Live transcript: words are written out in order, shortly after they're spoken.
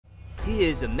He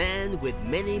is a man with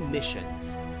many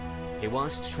missions. He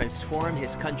wants to transform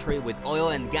his country with oil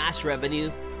and gas revenue,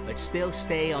 but still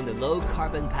stay on the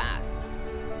low-carbon path.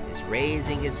 He's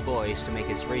raising his voice to make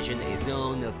his region a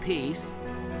zone of peace,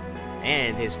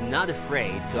 and he's not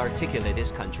afraid to articulate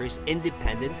his country's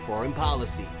independent foreign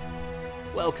policy.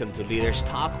 Welcome to Leaders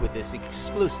Talk with this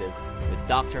exclusive with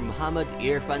Dr. Mohamed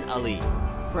Irfaan Ali,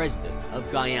 President of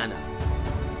Guyana.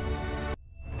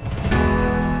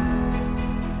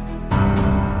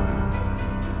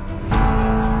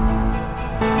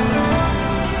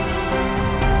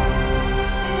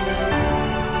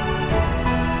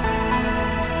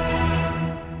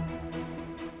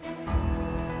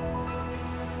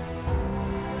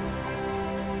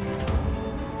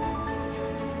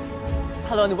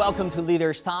 Hello and welcome to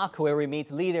Leaders Talk, where we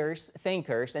meet leaders,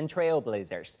 thinkers, and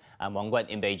trailblazers. I'm Wang Guan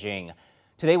in Beijing.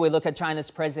 Today we look at China's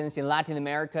presence in Latin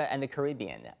America and the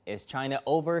Caribbean. Is China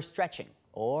overstretching,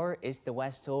 or is the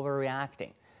West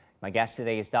overreacting? My guest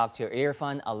today is Dr.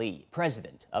 Irfaan Ali,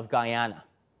 President of Guyana.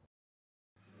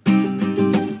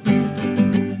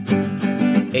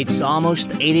 It's almost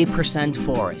 80%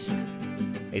 forest.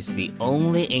 It's the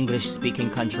only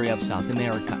English-speaking country of South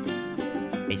America.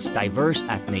 Its diverse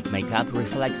ethnic makeup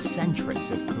reflects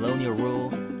centuries of colonial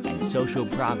rule and social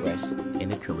progress in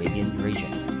the Caribbean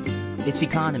region. Its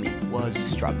economy was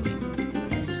struggling,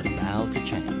 and it's about to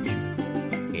change.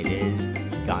 It is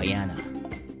Guyana.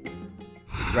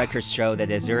 Records show that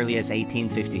as early as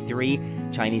 1853,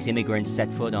 Chinese immigrants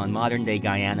set foot on modern-day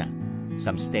Guyana.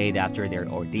 Some stayed after their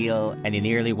ordeal, and in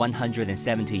nearly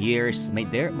 170 years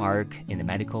made their mark in the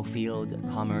medical field,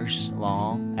 commerce,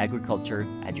 law, agriculture,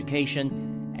 education,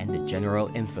 and the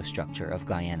general infrastructure of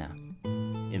Guyana.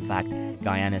 In fact,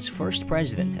 Guyana's first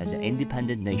president as an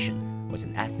independent nation was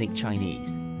an ethnic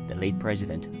Chinese, the late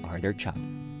President Arthur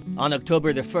Chung. On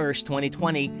October the 1st,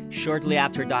 2020, shortly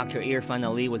after Dr. Irfaan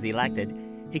Ali was elected,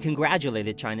 he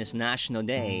congratulated China's National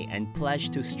Day and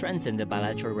pledged to strengthen the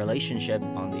bilateral relationship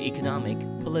on the economic,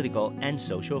 political, and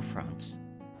social fronts.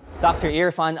 Dr.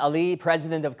 Irfaan Ali,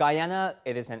 President of Guyana,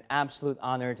 it is an absolute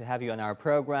honor to have you on our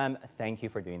program. Thank you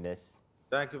for doing this.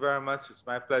 Thank you very much. It's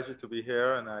my pleasure to be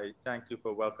here, and I thank you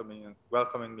for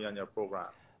welcoming me on your program.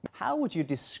 How would you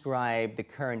describe the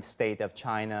current state of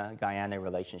China-Guyana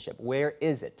relationship? Where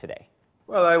is it today?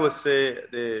 Well, I would say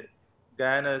the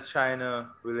Guyana-China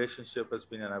relationship has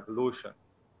been an evolution,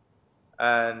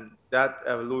 and that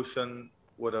evolution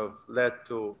would have led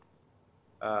to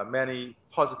many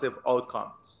positive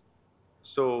outcomes.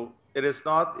 So it is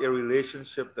not a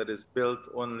relationship that is built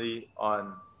only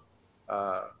on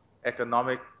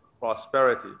economic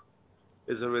prosperity.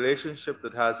 Is a relationship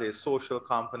that has a social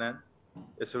component.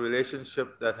 It's a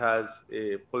relationship that has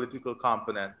a political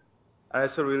component. And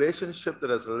it's a relationship that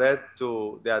has led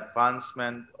to the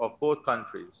advancement of both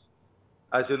countries.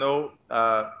 As you know,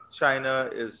 China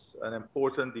is an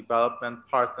important development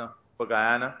partner for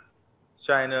Guyana.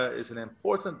 China is an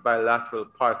important bilateral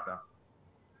partner.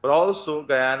 But also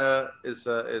Guyana is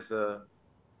a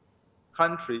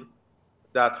country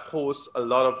that hosts a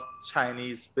lot of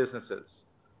Chinese businesses,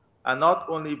 and not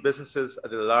only businesses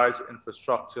at a large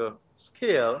infrastructure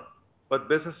scale, but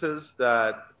businesses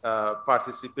that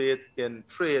participate in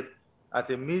trade at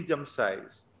a medium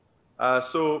size.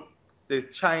 So the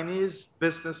Chinese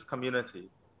business community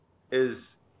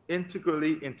is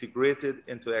integrally integrated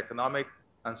into the economic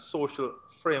and social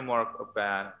framework of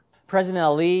Guyana. President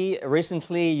Ali,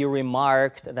 recently you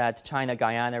remarked that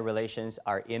China-Guyana relations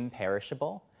are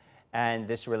imperishable. And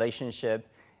this relationship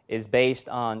is based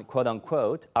on, quote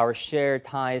unquote, our shared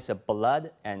ties of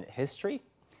blood and history.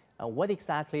 What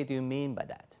exactly do you mean by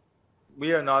that?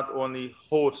 We are not only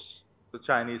hosts to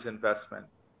Chinese investment.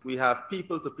 We have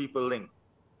people-to-people link.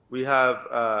 We have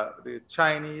the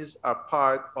Chinese are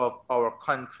part of our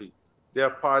country. They are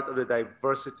part of the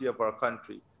diversity of our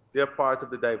country. They are part of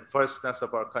the diverseness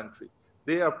of our country.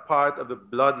 They are part of the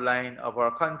bloodline of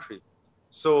our country.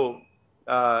 So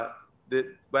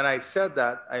when I said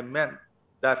that, I meant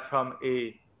that from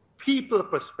a people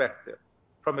perspective,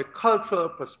 from a cultural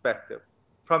perspective,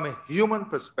 from a human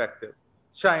perspective,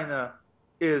 China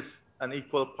is an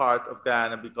equal part of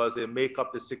Guyana because they make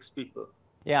up the 6 people.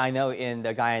 Yeah, I know in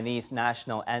the Guyanese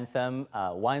national anthem,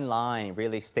 one line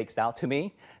really sticks out to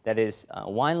me. That is,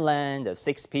 one land of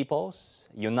 6 peoples,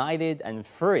 united and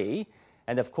free.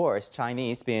 And of course,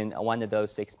 Chinese being one of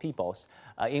those 6 peoples.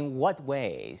 In what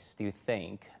ways do you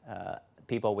think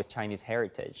people with Chinese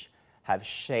heritage have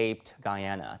shaped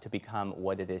Guyana to become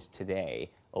what it is today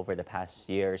over the past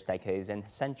years, decades, and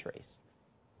centuries?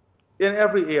 In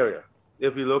every area.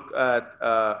 If you look at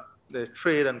the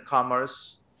trade and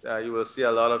commerce, You will see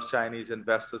a lot of Chinese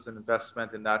investors and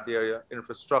investment in that area,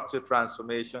 infrastructure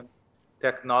transformation,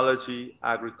 technology,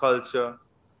 agriculture,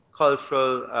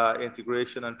 cultural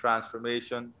integration and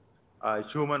transformation,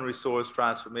 human resource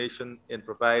transformation in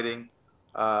providing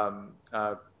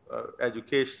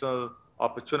educational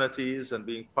opportunities and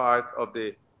being part of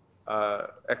the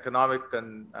economic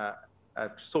and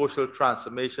social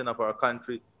transformation of our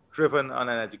country driven on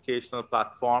an educational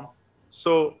platform.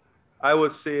 So I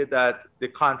would say that the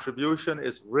contribution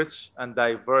is rich and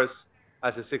diverse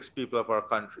as the six people of our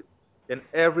country. In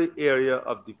every area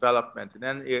of development,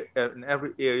 in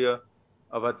every area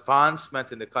of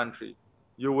advancement in the country,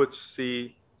 you would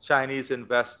see Chinese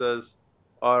investors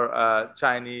or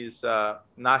Chinese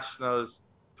nationals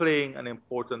playing an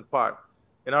important part.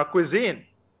 In our cuisine,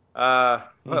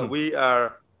 we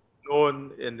are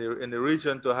known in the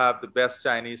region to have the best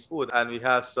Chinese food, and we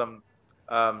have some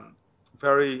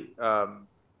very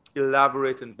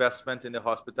elaborate investment in the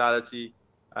hospitality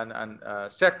and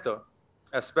sector,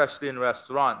 especially in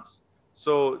restaurants.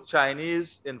 So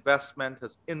Chinese investment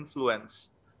has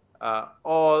influenced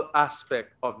all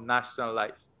aspects of national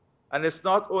life. And it's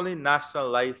not only national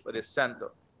life at the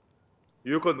center.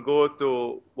 You can go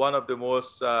to one of the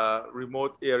most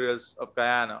remote areas of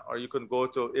Guyana, or you can go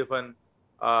to even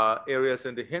areas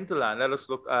in the hinterland. Let us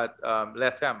look at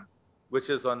Letem, which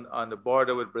is on the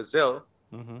border with Brazil,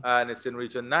 and it's in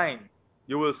Region 9.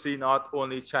 You will see not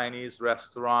only Chinese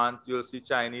restaurants, you'll see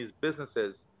Chinese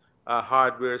businesses,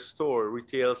 hardware store,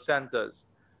 retail centers.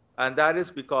 And that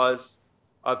is because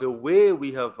of the way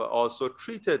we have also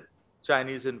treated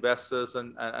Chinese investors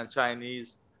and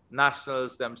Chinese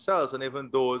nationals themselves, and even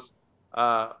those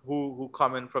who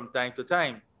come in from time to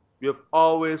time. We have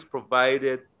always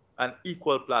provided an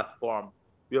equal platform.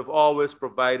 We have always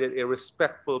provided a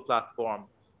respectful platform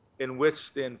in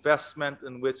which the investment,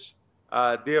 in which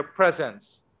their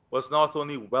presence was not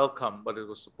only welcome, but it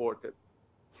was supported.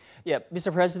 Yeah,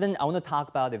 Mr. President, I want to talk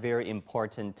about a very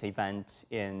important event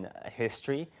in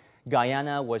history.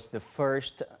 Guyana was the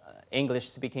first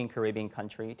English-speaking Caribbean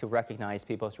country to recognize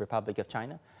People's Republic of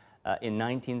China in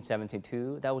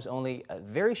 1972. That was only a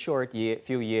very short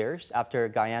few years after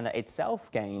Guyana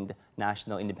itself gained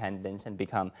national independence and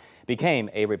became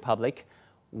a republic.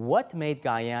 What made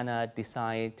Guyana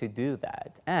decide to do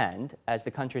that? And as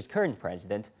the country's current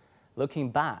president, looking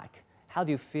back, how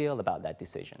do you feel about that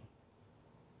decision?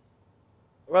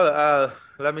 Well,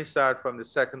 let me start from the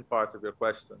second part of your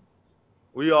question.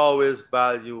 We always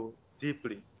value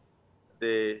deeply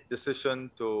the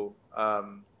decision to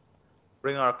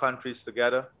bring our countries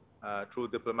together through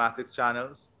diplomatic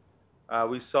channels.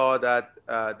 We saw that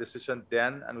decision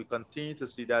then, and we continue to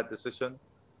see that decision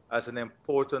as an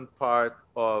important part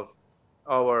of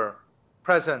our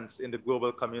presence in the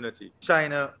global community.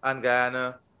 China and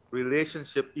Guyana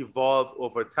relationship evolved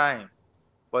over time,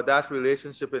 but that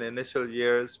relationship in initial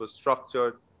years was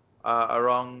structured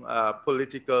around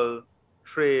political,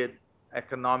 trade,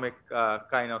 economic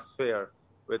kind of sphere,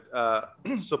 with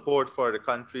support for the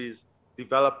country's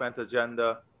development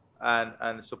agenda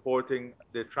and supporting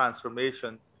the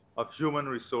transformation of human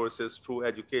resources through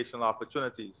educational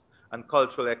opportunities and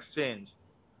cultural exchange.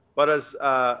 But as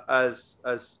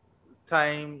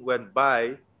time went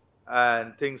by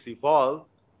and things evolved,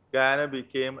 Guyana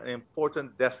became an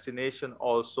important destination,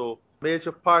 also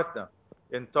major partner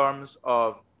in terms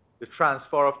of the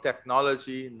transfer of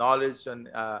technology, knowledge, and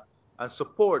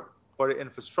support for the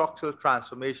infrastructural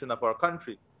transformation of our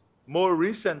country. More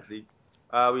recently,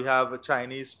 we have a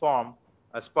Chinese firm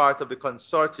as part of the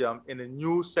consortium in a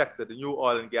new sector, the new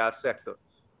oil and gas sector.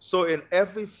 So in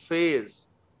every phase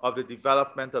of the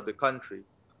development of the country,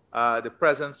 the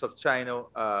presence of China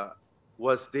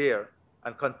was there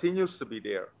and continues to be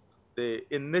there. The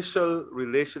initial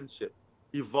relationship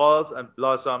evolved and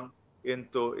blossomed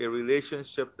into a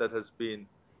relationship that has been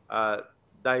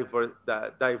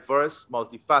diverse,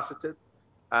 multifaceted,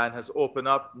 and has opened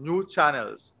up new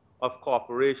channels of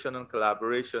cooperation and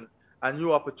collaboration and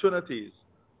new opportunities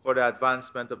for the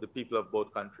advancement of the people of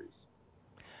both countries.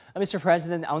 Mr.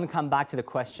 President, I want to come back to the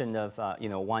question of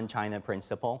One China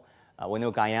principle. We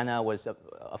know Guyana was,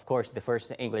 of course, the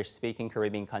first English-speaking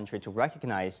Caribbean country to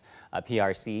recognize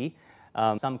PRC.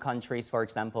 Some countries, for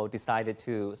example, decided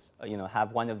to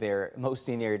have one of their most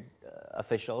senior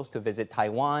officials to visit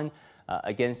Taiwan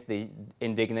against the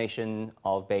indignation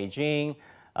of Beijing.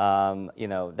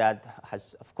 That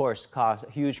has, of course, caused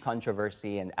huge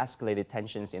controversy and escalated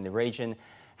tensions in the region.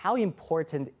 How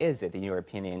important is it, in your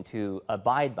opinion, to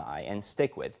abide by and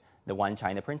stick with the One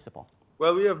China principle?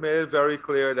 Well, we have made it very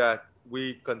clear that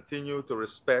we continue to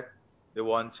respect the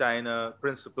One China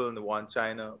principle and the One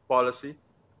China policy.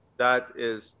 that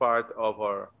is part of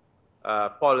our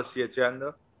policy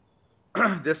agenda.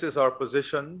 This is our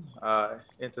position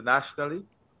internationally,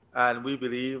 and we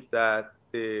believe that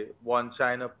the One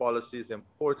China policy is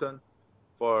important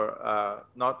for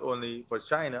not only for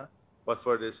China, but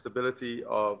for the stability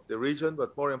of the region.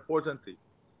 But more importantly,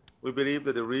 we believe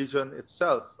that the region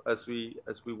itself, as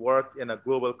we work in a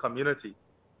global community,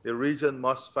 the region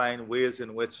must find ways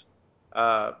in which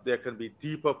there can be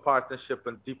deeper partnership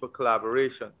and deeper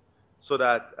collaboration so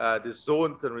that the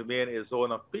zone can remain a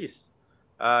zone of peace.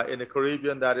 In the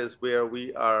Caribbean, that is where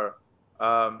we are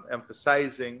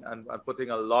emphasizing and putting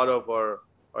a lot of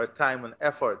our time and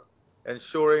effort,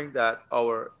 ensuring that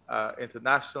our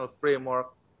international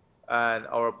framework and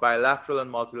our bilateral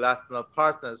and multilateral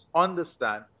partners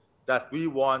understand that we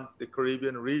want the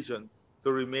Caribbean region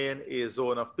to remain a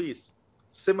zone of peace.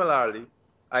 Similarly,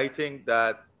 I think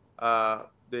that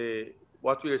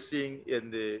what we are seeing in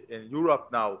Europe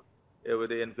now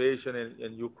with the invasion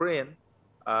in Ukraine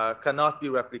cannot be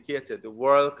replicated. The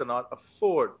world cannot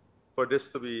afford for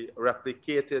this to be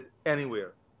replicated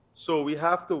anywhere. So we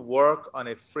have to work on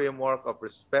a framework of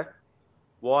respect,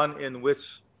 one in which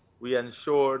we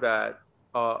ensure that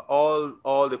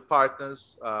all the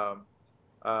partners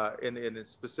in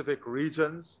specific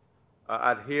regions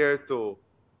adhere to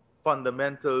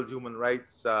fundamental human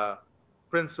rights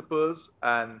principles,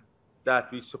 and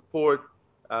that we support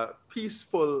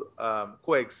peaceful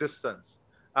coexistence,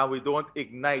 and we don't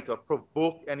ignite or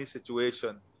provoke any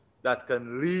situation that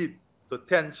can lead to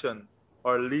tension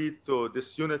or lead to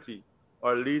disunity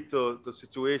or lead to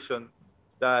situation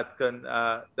that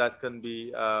can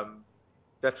be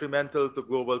detrimental to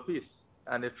global peace.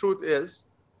 And the truth is,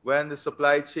 when the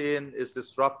supply chain is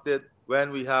disrupted,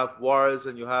 when we have wars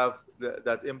and you have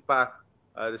that impact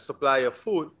the supply of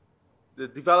food, the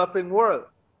developing world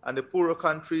and the poorer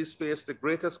countries face the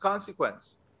greatest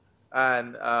consequence.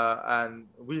 And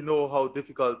we know how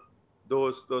difficult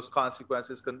those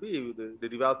consequences can be. The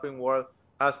developing world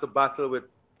has to battle with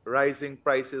rising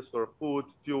prices for food,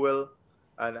 fuel,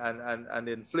 and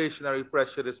the inflationary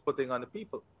pressure it's putting on the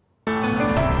people.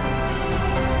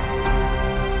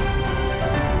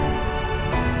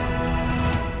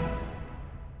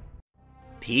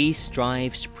 Peace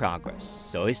drives progress,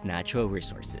 so is natural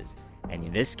resources, and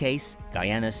in this case,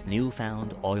 Guyana's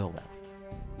newfound oil wealth.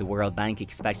 The World Bank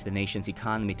expects the nation's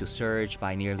economy to surge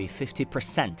by nearly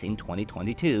 50% in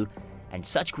 2022, and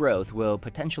such growth will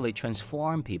potentially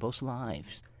transform people's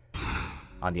lives.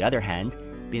 On the other hand,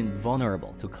 being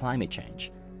vulnerable to climate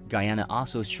change, Guyana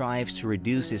also strives to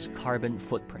reduce its carbon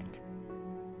footprint.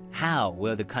 How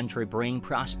will the country bring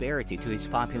prosperity to its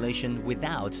population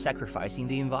without sacrificing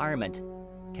the environment?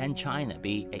 Can China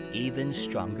be an even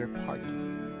stronger partner?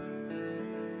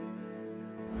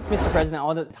 Mr. President, I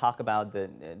want to talk about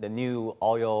the new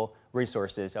oil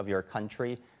resources of your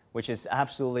country, which has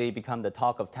absolutely become the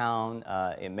talk of town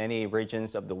in many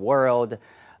regions of the world.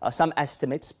 Some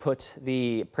estimates put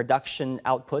the production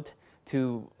output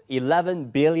to 11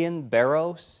 billion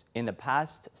barrels in the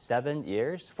past 7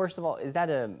 years. First of all, is that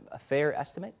a fair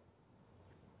estimate?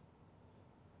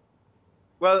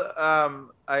 Well,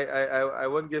 I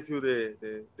won't give you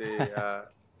the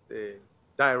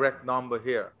direct number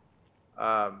here.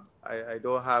 I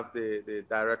don't have the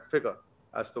direct figure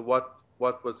as to what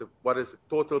is the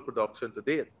total production to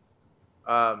date.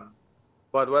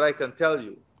 But what I can tell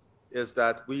you is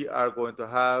that we are going to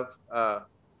have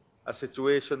a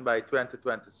situation by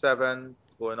 2027,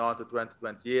 going on to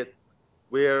 2028,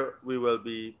 where we will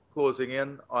be closing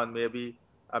in on maybe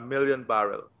 1 million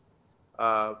barrels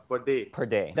per day. Per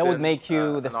day. That would make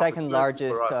you the second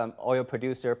largest oil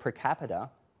producer per capita,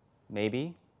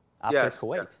 maybe, after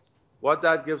Kuwait. Yes. What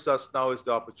that gives us now is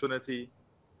the opportunity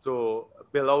to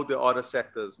build out the other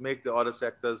sectors, make the other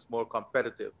sectors more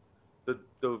competitive,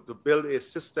 to build a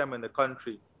system in the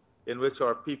country in which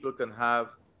our people can have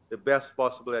the best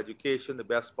possible education, the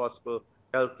best possible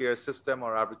healthcare system.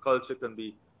 Our agriculture can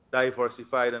be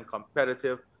diversified and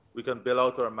competitive. We can build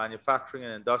out our manufacturing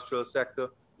and industrial sector.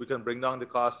 We can bring down the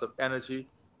cost of energy.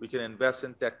 We can invest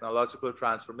in technological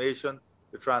transformation,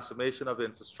 the transformation of the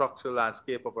infrastructure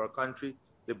landscape of our country,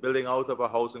 the building out of a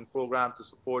housing program to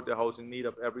support the housing need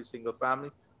of every single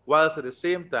family, whilst at the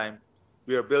same time,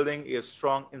 we are building a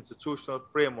strong institutional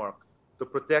framework to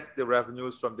protect the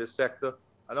revenues from this sector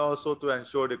and also to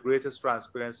ensure the greatest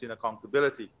transparency and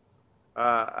accountability.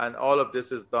 And all of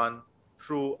this is done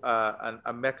through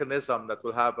a mechanism that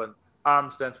will have an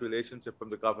arm's length relationship from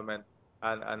the government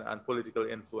and political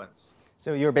influence.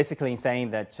 So you're basically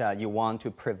saying that you want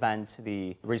to prevent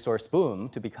the resource boom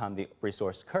to become the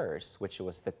resource curse, which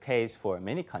was the case for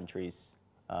many countries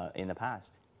in the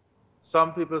past.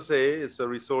 Some people say it's a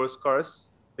resource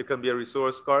curse. It can be a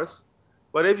resource curse.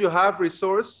 But if you have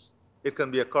resource, it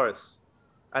can be a curse.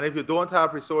 And if you don't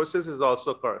have resources, it's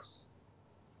also a curse.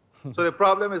 So the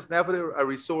problem is never a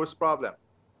resource problem.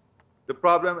 The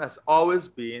problem has always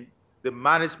been the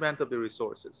management of the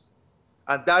resources.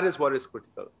 And that is what is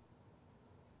critical.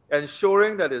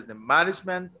 Ensuring that in the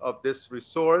management of this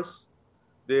resource,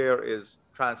 there is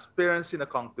transparency and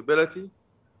accountability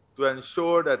to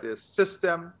ensure that the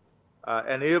system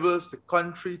enables the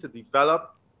country to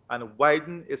develop and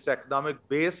widen its economic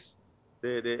base.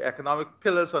 The economic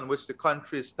pillars on which the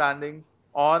country is standing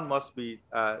on must be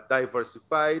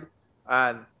diversified,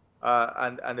 and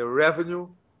the revenue,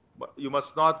 you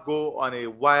must not go on a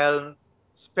wild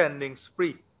spending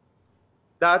spree.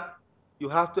 That you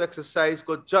have to exercise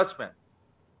good judgment.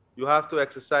 You have to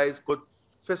exercise good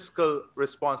fiscal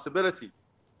responsibility.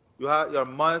 Your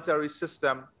monetary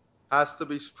system has to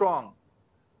be strong.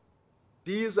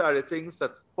 These are the things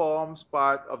that forms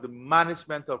part of the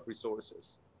management of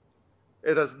resources.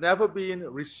 It has never been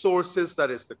resources that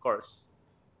is the curse.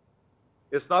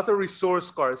 It's not a resource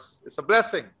curse, it's a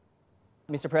blessing.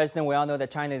 Mr. President, we all know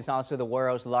that China is also the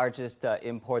world's largest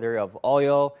importer of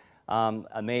oil,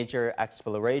 a major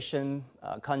exploration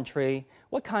country.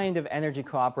 What kind of energy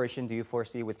cooperation do you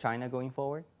foresee with China going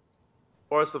forward?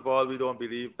 First of all, we don't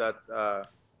believe that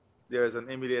there is an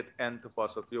immediate end to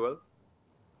fossil fuel,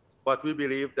 but we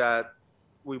believe that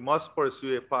we must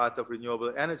pursue a path of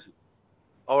renewable energy.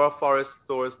 Our forest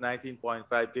stores 19.5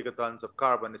 gigatons of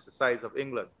carbon. It's the size of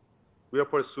England. We are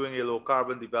pursuing a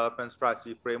low-carbon development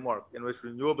strategy framework in which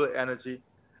renewable energy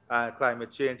and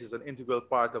climate change is an integral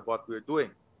part of what we're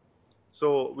doing.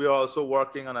 So we are also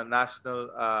working on a national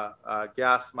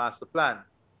gas master plan,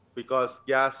 because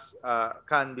gas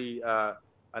can be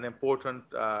an important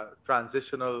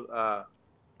transitional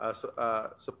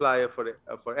supplier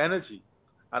for energy.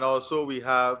 And also we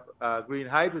have green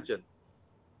hydrogen.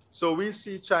 So we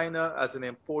see China as an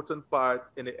important part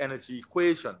in the energy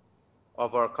equation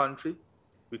of our country.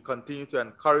 We continue to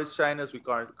encourage China,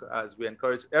 as we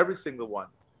encourage every single one,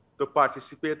 to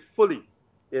participate fully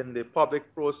in the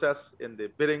public process, in the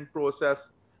bidding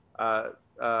process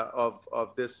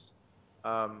of this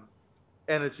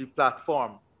energy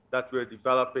platform that we're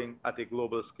developing at a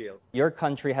global scale. Your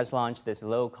country has launched this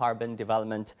low carbon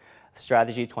development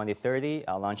strategy 2030,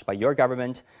 launched by your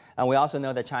government. And we also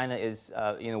know that China is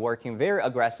working very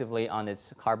aggressively on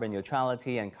its carbon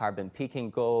neutrality and carbon peaking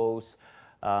goals.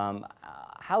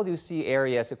 How do you see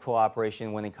areas of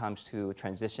cooperation when it comes to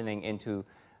transitioning into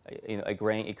a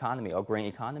green economy or green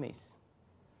economies?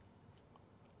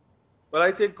 Well,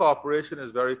 I think cooperation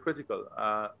is very critical.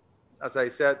 As I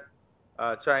said,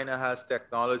 China has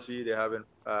technology. They have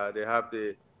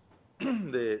the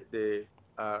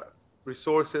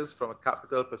resources from a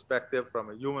capital perspective, from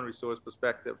a human resource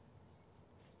perspective,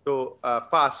 to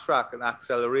fast track and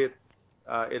accelerate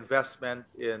investment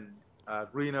in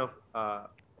greener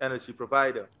energy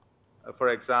provider. For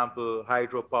example,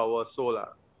 hydropower, solar,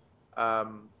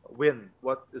 wind.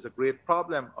 What is a great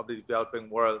problem of the developing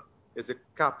world is the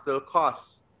capital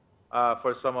costs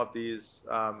for some of these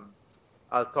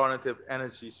alternative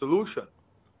energy solution.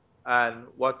 And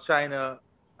what China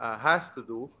has to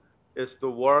do is to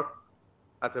work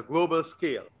at a global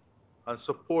scale on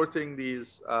supporting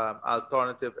these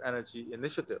alternative energy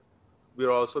initiatives.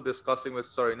 We're also discussing with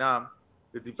Suriname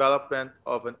the development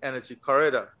of an energy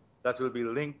corridor that will be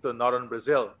linked to northern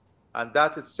Brazil. And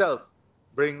that itself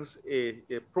brings a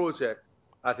project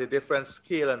at a different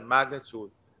scale and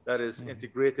magnitude that is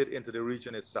integrated into the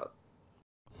region itself.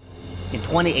 In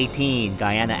 2018,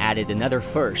 Guyana added another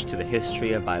first to the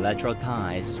history of bilateral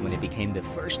ties when it became the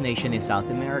first nation in South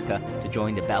America to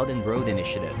join the Belt and Road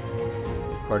Initiative.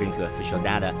 According to official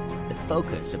data, the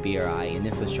focus of BRI in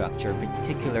infrastructure,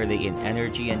 particularly in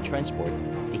energy and transport,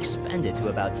 expanded to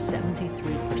about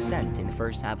 73% in the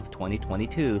first half of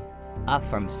 2022, up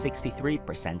from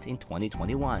 63% in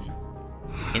 2021.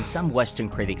 In some Western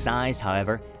critics' eyes,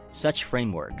 however, such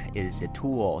framework is a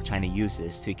tool China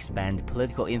uses to expand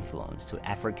political influence to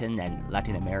African and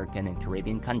Latin American and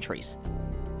Caribbean countries.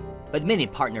 But many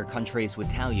partner countries would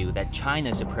tell you that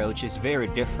China's approach is very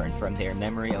different from their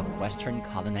memory of Western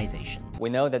colonization. We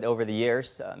know that over the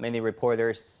years, many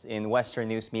reporters in Western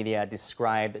news media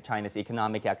described China's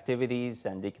economic activities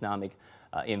and economic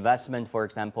investment, for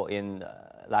example, in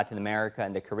Latin America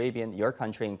and the Caribbean, your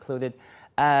country included,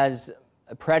 as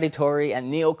predatory and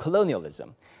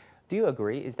neo-colonialism. Do you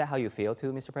agree? Is that how you feel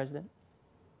too, Mr. President?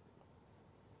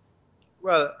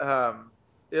 Well,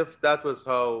 if that was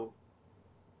how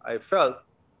I felt,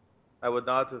 I would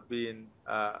not have been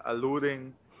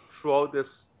alluding throughout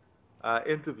this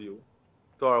interview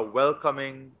to our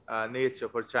welcoming nature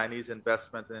for Chinese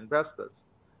investment and investors.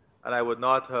 And I would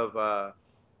not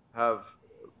have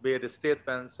made the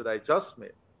statements that I just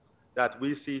made, that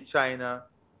we see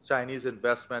Chinese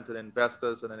investment and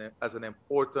investors as an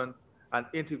important and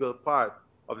integral part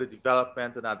of the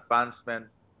development and advancement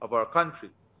of our country.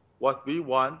 What we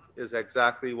want is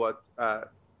exactly what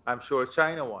I'm sure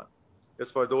China wants.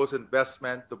 It's for those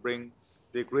investments to bring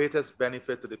the greatest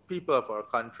benefit to the people of our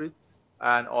country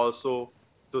and also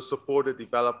to support the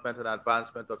development and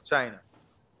advancement of China.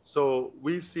 So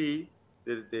we see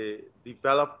the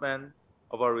development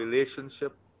of our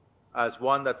relationship as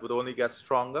one that would only get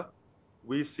stronger.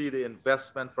 We see the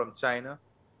investment from China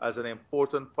as an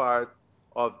important part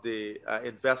of the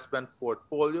investment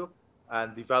portfolio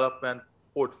and development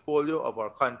portfolio of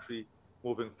our country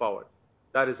moving forward.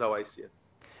 That is how I see it.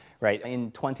 Right.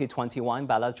 In 2021,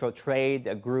 bilateral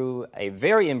trade grew a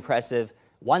very impressive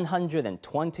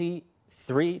 123%,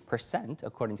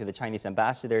 according to the Chinese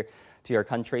ambassador to your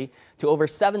country, to over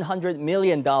 $700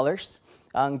 million.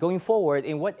 Going forward,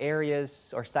 in what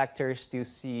areas or sectors do you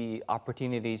see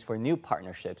opportunities for new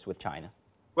partnerships with China?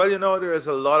 Well, you know, there is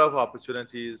a lot of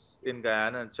opportunities in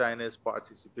Guyana, and China is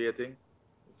participating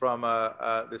from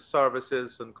the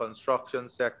services and construction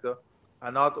sector,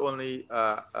 and not only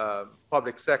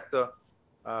public sector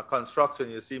construction.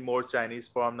 You see more Chinese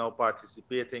firms now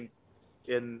participating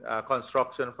in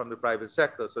construction from the private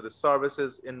sector. So the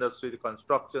services industry, the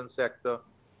construction sector,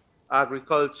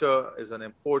 agriculture is an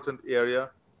important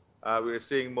area. We're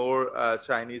seeing more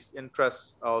Chinese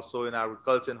interests also in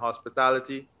agriculture and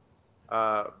hospitality,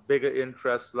 bigger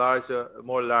interests,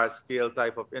 more large-scale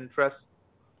type of interest,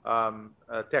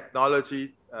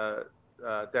 technology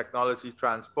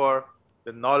transfer,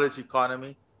 the knowledge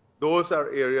economy. Those are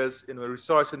areas in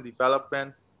research and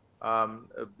development,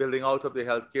 building out of the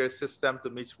healthcare system to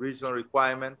meet regional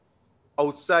requirement.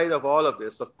 Outside of all of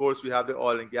this, of course, we have the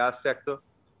oil and gas sector.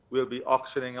 We'll be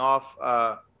auctioning off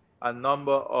a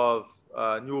number of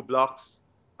new blocks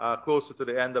closer to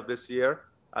the end of this year.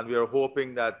 And we are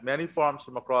hoping that many firms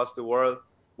from across the world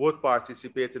would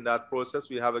participate in that process.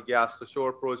 We have a gas to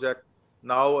shore project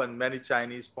now, and many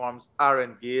Chinese firms are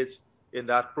engaged in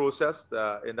that process,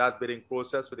 in that bidding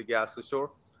process for the gas to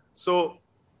shore. So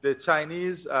the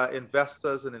Chinese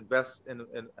investors and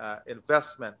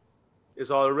investment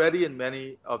is already in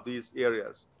many of these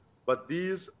areas. But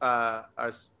these are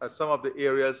some of the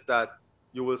areas that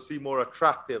you will see more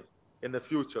attractive in the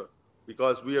future,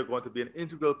 because we are going to be an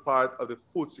integral part of the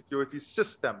food security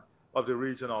system of the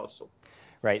region also.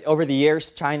 Right. Over the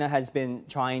years, China has been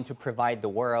trying to provide the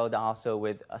world also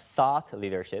with a thought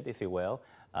leadership, if you will.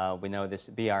 We know this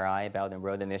BRI, Belt and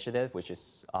Road Initiative, which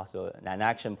is also an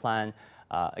action plan,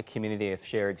 a community of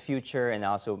shared future, and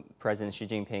also President Xi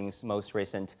Jinping's most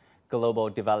recent Global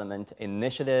Development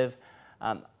Initiative.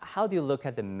 How do you look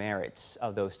at the merits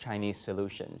of those Chinese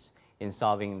solutions in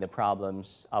solving the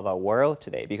problems of our world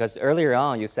today? Because earlier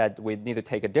on, you said we need to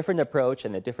take a different approach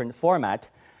and a different format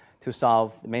to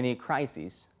solve many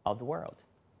crises of the world.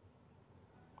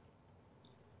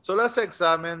 So let's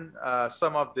examine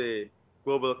some of the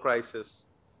global crises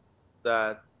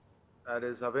that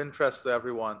is of interest to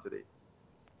everyone today.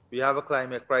 We have a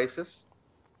climate crisis.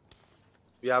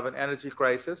 We have an energy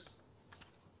crisis.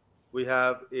 We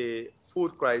have a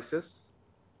food crisis.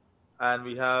 And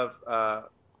we have,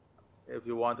 if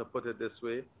you want to put it this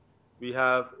way, we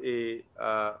have a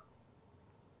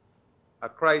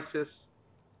crisis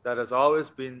that has always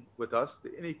been with us,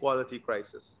 the inequality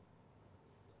crisis.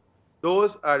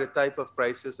 Those are the type of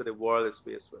crises that the world is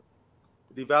faced with.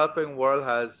 The developing world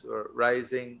has a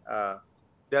rising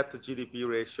debt to GDP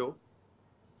ratio.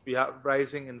 We have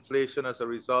rising inflation as a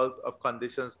result of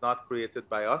conditions not created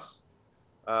by us.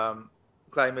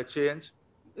 Climate change.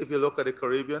 If you look at the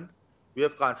Caribbean, we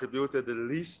have contributed the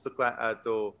least to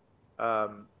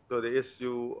the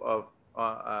issue of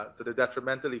to the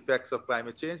detrimental effects of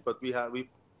climate change, but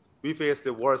we face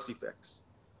the worst effects.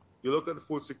 You look at the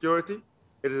food security,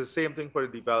 it is the same thing for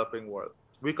the developing world.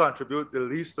 We contribute the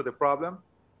least to the problem,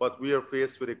 but we are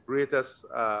faced with the greatest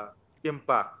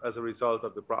impact as a result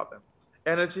of the problem.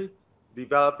 Energy,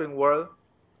 developing world,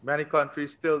 many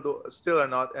countries still are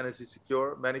not energy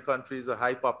secure. Many countries, a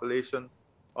high population,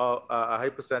 a high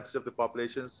percentage of the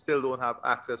population still don't have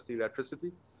access to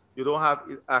electricity. You don't have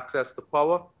access to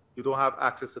power. You don't have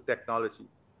access to technology.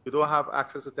 You don't have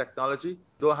access to technology.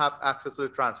 You don't have access to the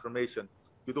transformation.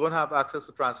 You don't have access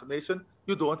to transformation.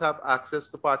 You don't have access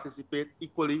to participate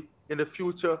equally in the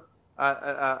future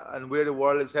and where the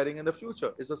world is heading in the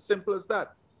future. It's as simple as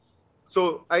that.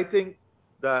 So I think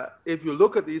that if you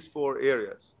look at these four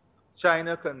areas,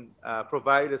 China can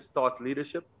provide its thought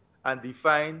leadership and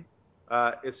define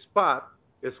its path,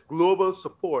 its global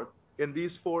support in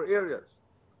these 4 areas.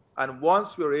 And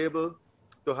once we're able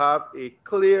to have a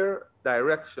clear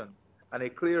direction and a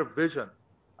clear vision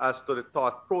as to the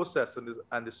thought process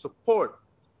and the support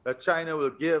that China will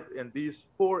give in these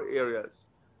 4 areas,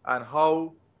 and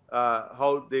how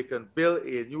they can build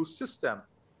a new system.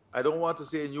 I don't want to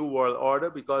say a new world order,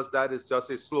 because that is just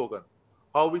a slogan.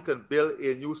 How we can build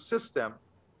a new system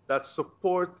that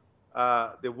support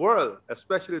the world,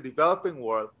 especially the developing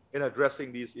world, in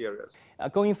addressing these areas.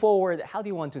 Going forward, how do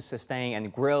you want to sustain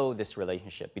and grow this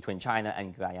relationship between China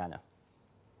and Guyana?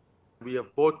 We are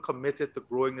both committed to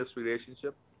growing this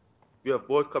relationship. We are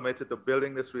both committed to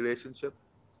building this relationship.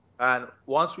 And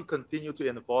once we continue to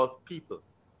involve people,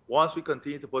 once we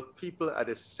continue to put people at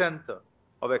the center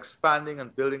of expanding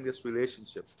and building this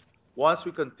relationship, once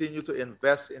we continue to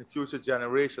invest in future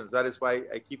generations, that is why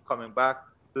I keep coming back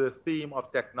to the theme of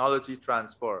technology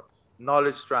transfer,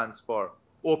 knowledge transfer,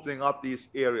 opening up these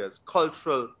areas,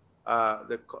 cultural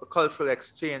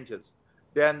exchanges,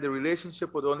 then the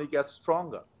relationship would only get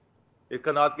stronger. It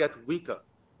cannot get weaker.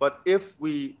 But if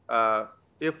we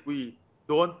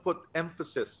don't put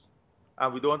emphasis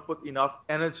and we don't put enough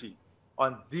energy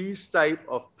on these type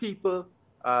of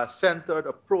people-centered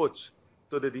approach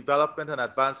to the development and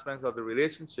advancement of the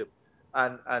relationship,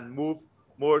 and move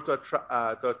more to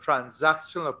a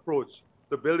transactional approach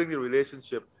to building the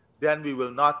relationship, then we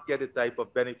will not get the type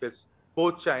of benefits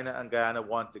both China and Guyana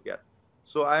want to get.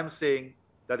 So I'm saying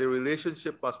that the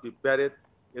relationship must be bedded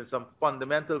in some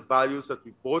fundamental values that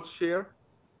we both share,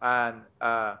 and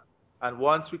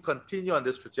once we continue on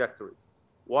this trajectory,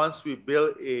 once we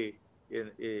build a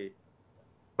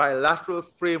bilateral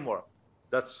framework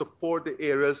that support the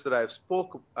areas that I've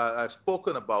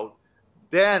spoken about,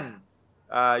 then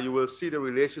you will see the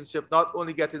relationship not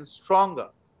only getting stronger,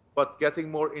 but getting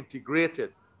more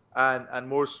integrated and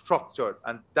more structured.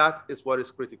 And that is what is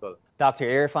critical. Dr.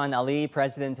 Irfaan Ali,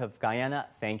 President of Guyana,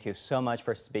 thank you so much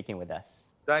for speaking with us.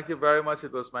 Thank you very much.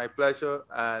 It was my pleasure.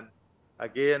 And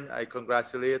again, I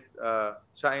congratulate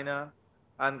China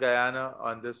and Guyana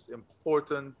on this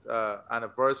important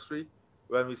anniversary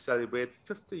when we celebrate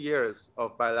 50 years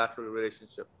of bilateral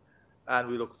relationship. And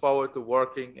we look forward to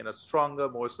working in a stronger,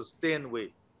 more sustained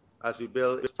way as we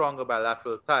build stronger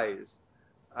bilateral ties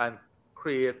and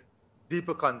create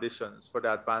deeper conditions for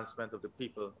the advancement of the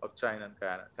people of China and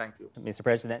Guyana. Thank you. Mr.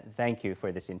 President, thank you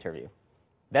for this interview.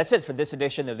 That's it for this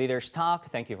edition of Leaders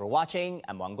Talk. Thank you for watching.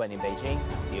 I'm Wang Guan in Beijing.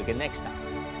 See you again next time.